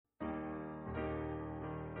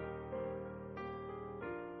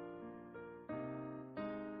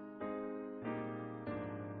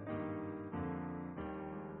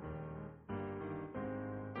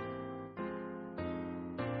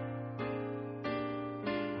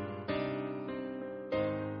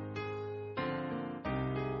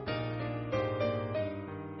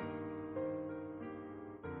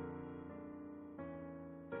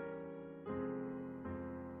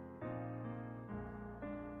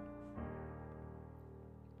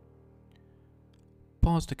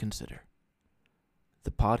Pause to Consider,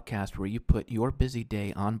 the podcast where you put your busy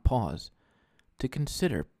day on pause to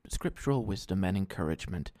consider scriptural wisdom and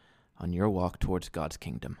encouragement on your walk towards God's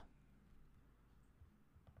kingdom.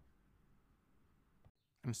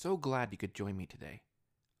 I'm so glad you could join me today.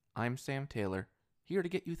 I'm Sam Taylor, here to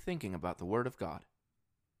get you thinking about the Word of God.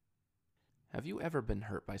 Have you ever been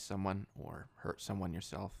hurt by someone or hurt someone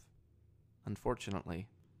yourself? Unfortunately,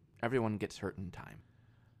 everyone gets hurt in time.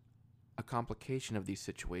 A complication of these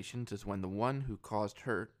situations is when the one who caused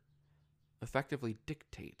hurt effectively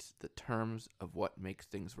dictates the terms of what makes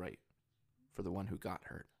things right for the one who got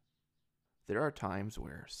hurt. There are times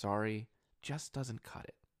where sorry just doesn't cut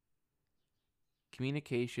it.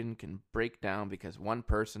 Communication can break down because one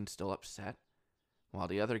person's still upset, while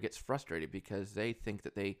the other gets frustrated because they think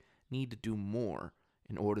that they need to do more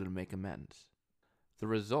in order to make amends. The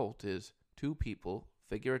result is two people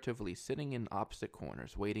figuratively sitting in opposite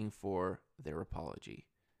corners waiting for their apology,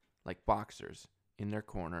 like boxers in their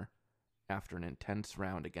corner after an intense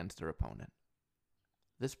round against their opponent.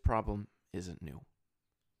 This problem isn't new.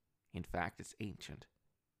 In fact, it's ancient.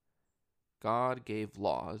 God gave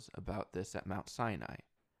laws about this at Mount Sinai,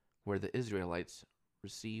 where the Israelites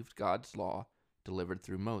received God's law delivered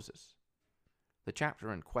through Moses. The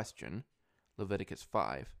chapter in question, Leviticus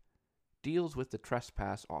 5, deals with the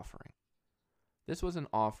trespass offering. This was an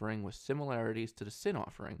offering with similarities to the sin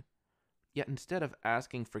offering, yet instead of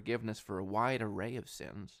asking forgiveness for a wide array of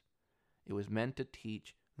sins, it was meant to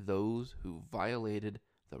teach those who violated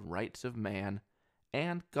the rights of man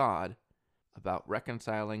and God about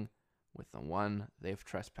reconciling with the one they've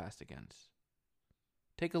trespassed against.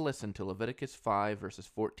 Take a listen to Leviticus 5, verses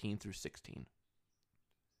 14 through 16.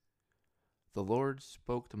 The Lord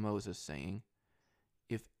spoke to Moses, saying,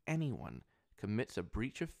 "If anyone commits a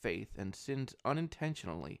breach of faith and sins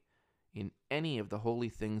unintentionally in any of the holy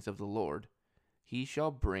things of the Lord, he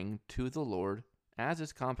shall bring to the Lord, as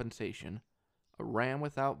his compensation, a ram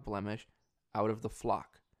without blemish out of the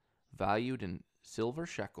flock, valued in silver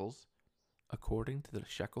shekels, according to the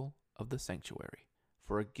shekel of the sanctuary,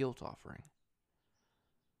 for a guilt offering.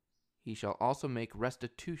 He shall also make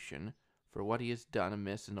restitution for what he has done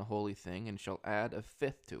amiss in the holy thing, and shall add a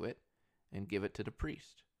fifth to it, and give it to the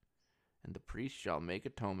priest. And the priest shall make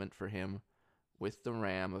atonement for him with the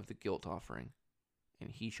ram of the guilt offering,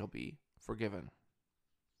 and he shall be forgiven."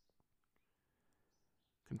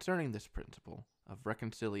 Concerning this principle of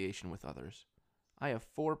reconciliation with others, I have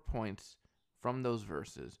 4 points from those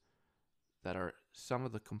verses that are some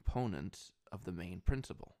of the components of the main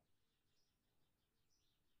principle.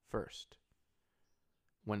 First,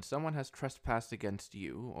 when someone has trespassed against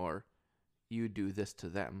you, or you do this to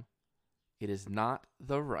them, it is not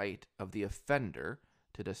the right of the offender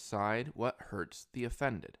to decide what hurts the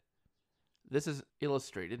offended. This is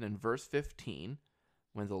illustrated in verse 15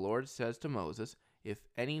 when the Lord says to Moses, "If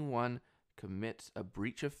anyone commits a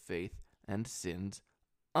breach of faith and sins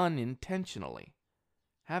unintentionally."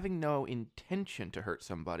 Having no intention to hurt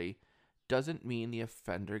somebody doesn't mean the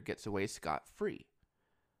offender gets away scot-free.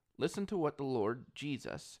 Listen to what the Lord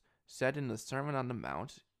Jesus said in the Sermon on the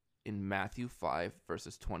Mount in Matthew 5,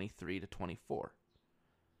 verses 23 to 24.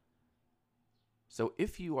 "So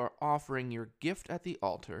if you are offering your gift at the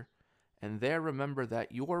altar, and there remember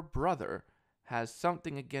that your brother has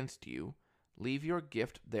something against you, leave your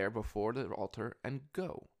gift there before the altar and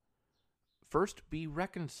go. First be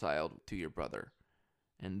reconciled to your brother,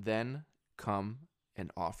 and then come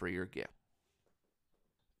and offer your gift."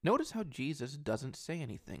 Notice how Jesus doesn't say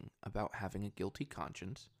anything about having a guilty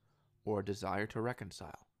conscience or a desire to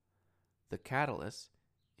reconcile. The catalyst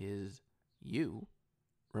is you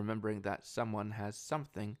remembering that someone has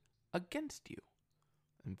something against you.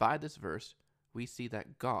 And by this verse, we see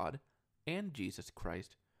that God and Jesus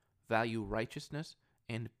Christ value righteousness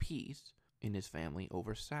and peace in his family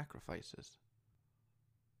over sacrifices.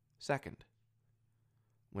 Second,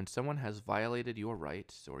 when someone has violated your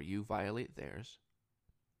rights or you violate theirs,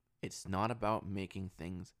 it's not about making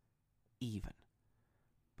things even,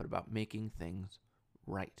 but about making things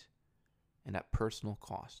right, and at personal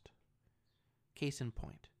cost. Case in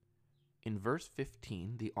point, in verse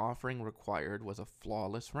 15, the offering required was a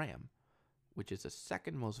flawless ram, which is the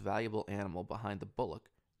second most valuable animal behind the bullock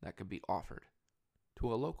that could be offered.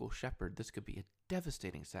 To a local shepherd, this could be a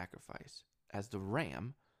devastating sacrifice, as the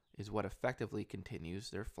ram is what effectively continues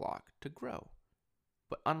their flock to grow.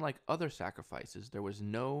 But unlike other sacrifices, there was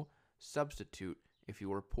no substitute if you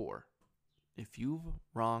were poor. If you've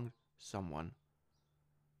wronged someone,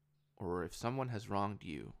 or if someone has wronged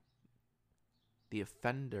you, the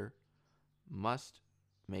offender must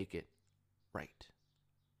make it right,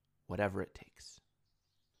 whatever it takes.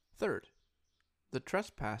 Third, The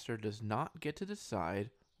trespasser does not get to decide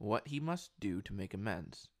what he must do to make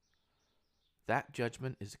amends. That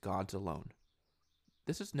judgment is God's alone.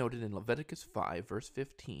 This is noted in Leviticus 5, verse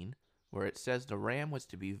 15, where it says the ram was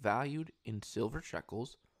to be valued in silver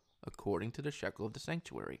shekels according to the shekel of the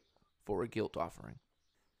sanctuary for a guilt offering.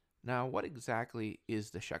 Now, what exactly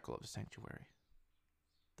is the shekel of the sanctuary?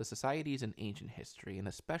 The societies in ancient history, and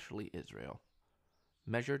especially Israel,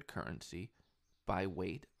 measured currency by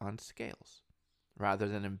weight on scales, rather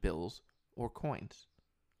than in bills or coins.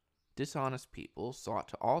 Dishonest people sought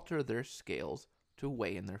to alter their scales to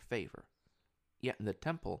weigh in their favor. Yet in the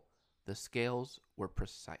temple, the scales were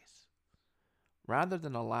precise. Rather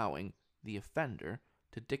than allowing the offender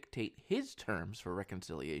to dictate his terms for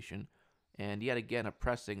reconciliation, and yet again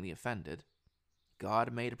oppressing the offended,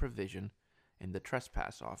 God made a provision in the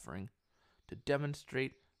trespass offering to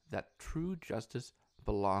demonstrate that true justice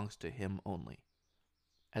belongs to him only.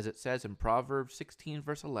 As it says in Proverbs 16,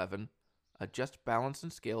 verse 11, a just balance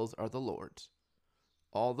and scales are the Lord's.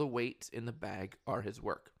 All the weights in the bag are his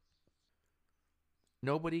work.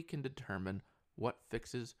 Nobody can determine what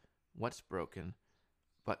fixes what's broken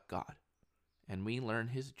but God, and we learn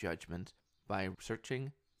his judgment by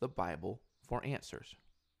searching the Bible for answers.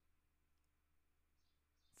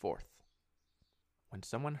 Fourth, when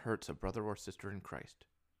someone hurts a brother or sister in Christ,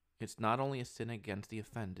 it's not only a sin against the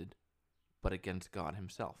offended, but against God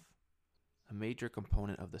himself. A major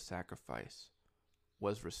component of the sacrifice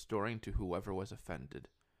was restoring to whoever was offended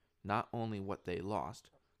not only what they lost,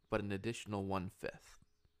 but an additional 1/5.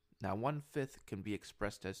 Now, 1/5 can be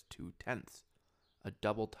expressed as 2/10, a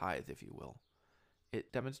double tithe, if you will.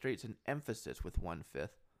 It demonstrates an emphasis with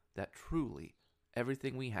 1/5 that truly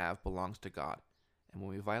everything we have belongs to God, and when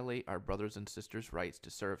we violate our brothers and sisters' rights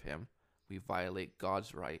to serve him, we violate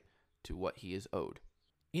God's right to what he is owed.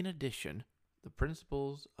 In addition, the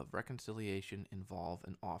principles of reconciliation involve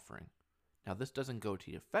an offering. Now, this doesn't go to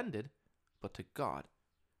the offended, but to God,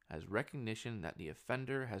 as recognition that the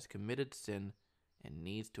offender has committed sin and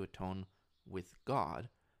needs to atone with God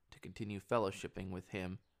to continue fellowshipping with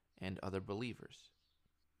him and other believers.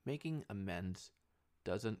 Making amends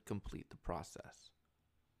doesn't complete the process.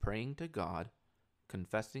 Praying to God,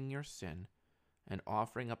 confessing your sin, and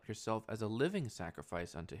offering up yourself as a living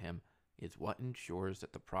sacrifice unto him is what ensures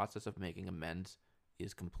that the process of making amends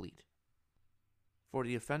is complete. For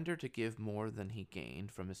the offender to give more than he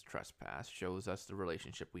gained from his trespass shows us the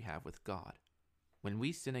relationship we have with God. When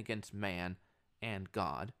we sin against man and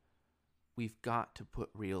God, we've got to put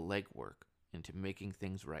real legwork into making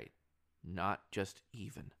things right, not just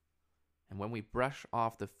even. And when we brush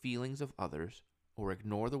off the feelings of others or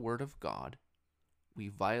ignore the word of God, we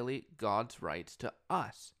violate God's rights to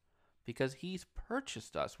us because he's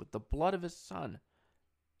purchased us with the blood of his Son.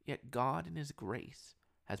 Yet God, in his grace,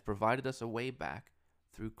 has provided us a way back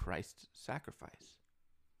through Christ's sacrifice.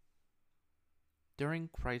 During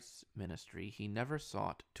Christ's ministry, he never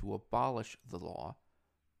sought to abolish the law,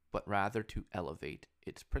 but rather to elevate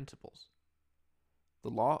its principles.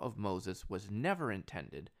 The law of Moses was never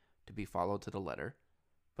intended to be followed to the letter,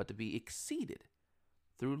 but to be exceeded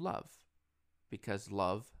through love, because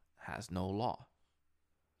love has no law.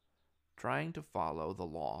 Trying to follow the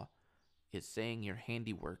law is saying your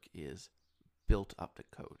handiwork is built up to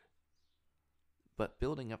code. But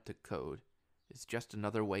building up to code is just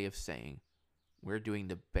another way of saying we're doing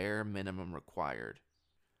the bare minimum required.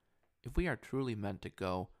 If we are truly meant to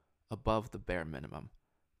go above the bare minimum,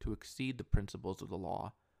 to exceed the principles of the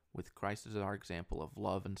law, with Christ as our example of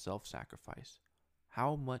love and self-sacrifice,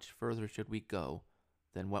 how much further should we go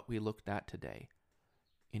than what we looked at today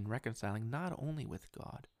in reconciling not only with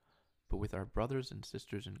God, but with our brothers and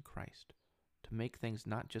sisters in Christ, to make things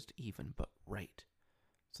not just even, but right,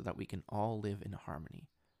 so that we can all live in harmony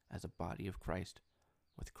as a body of Christ,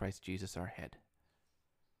 with Christ Jesus our head.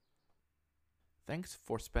 Thanks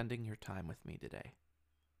for spending your time with me today.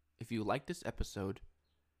 If you like this episode,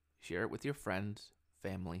 share it with your friends,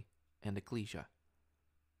 family, and ecclesia.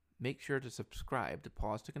 Make sure to subscribe to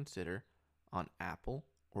Pause to Consider on Apple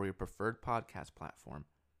or your preferred podcast platform,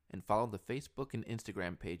 and follow the Facebook and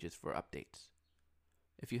Instagram pages for updates.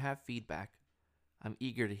 If you have feedback, I'm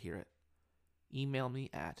eager to hear it. Email me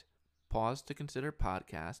at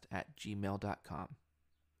pausetoconsiderpodcast@gmail.com.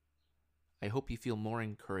 I hope you feel more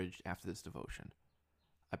encouraged after this devotion.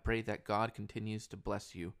 I pray that God continues to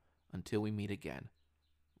bless you until we meet again,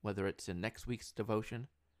 whether it's in next week's devotion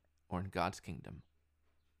or in God's kingdom.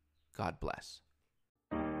 God bless.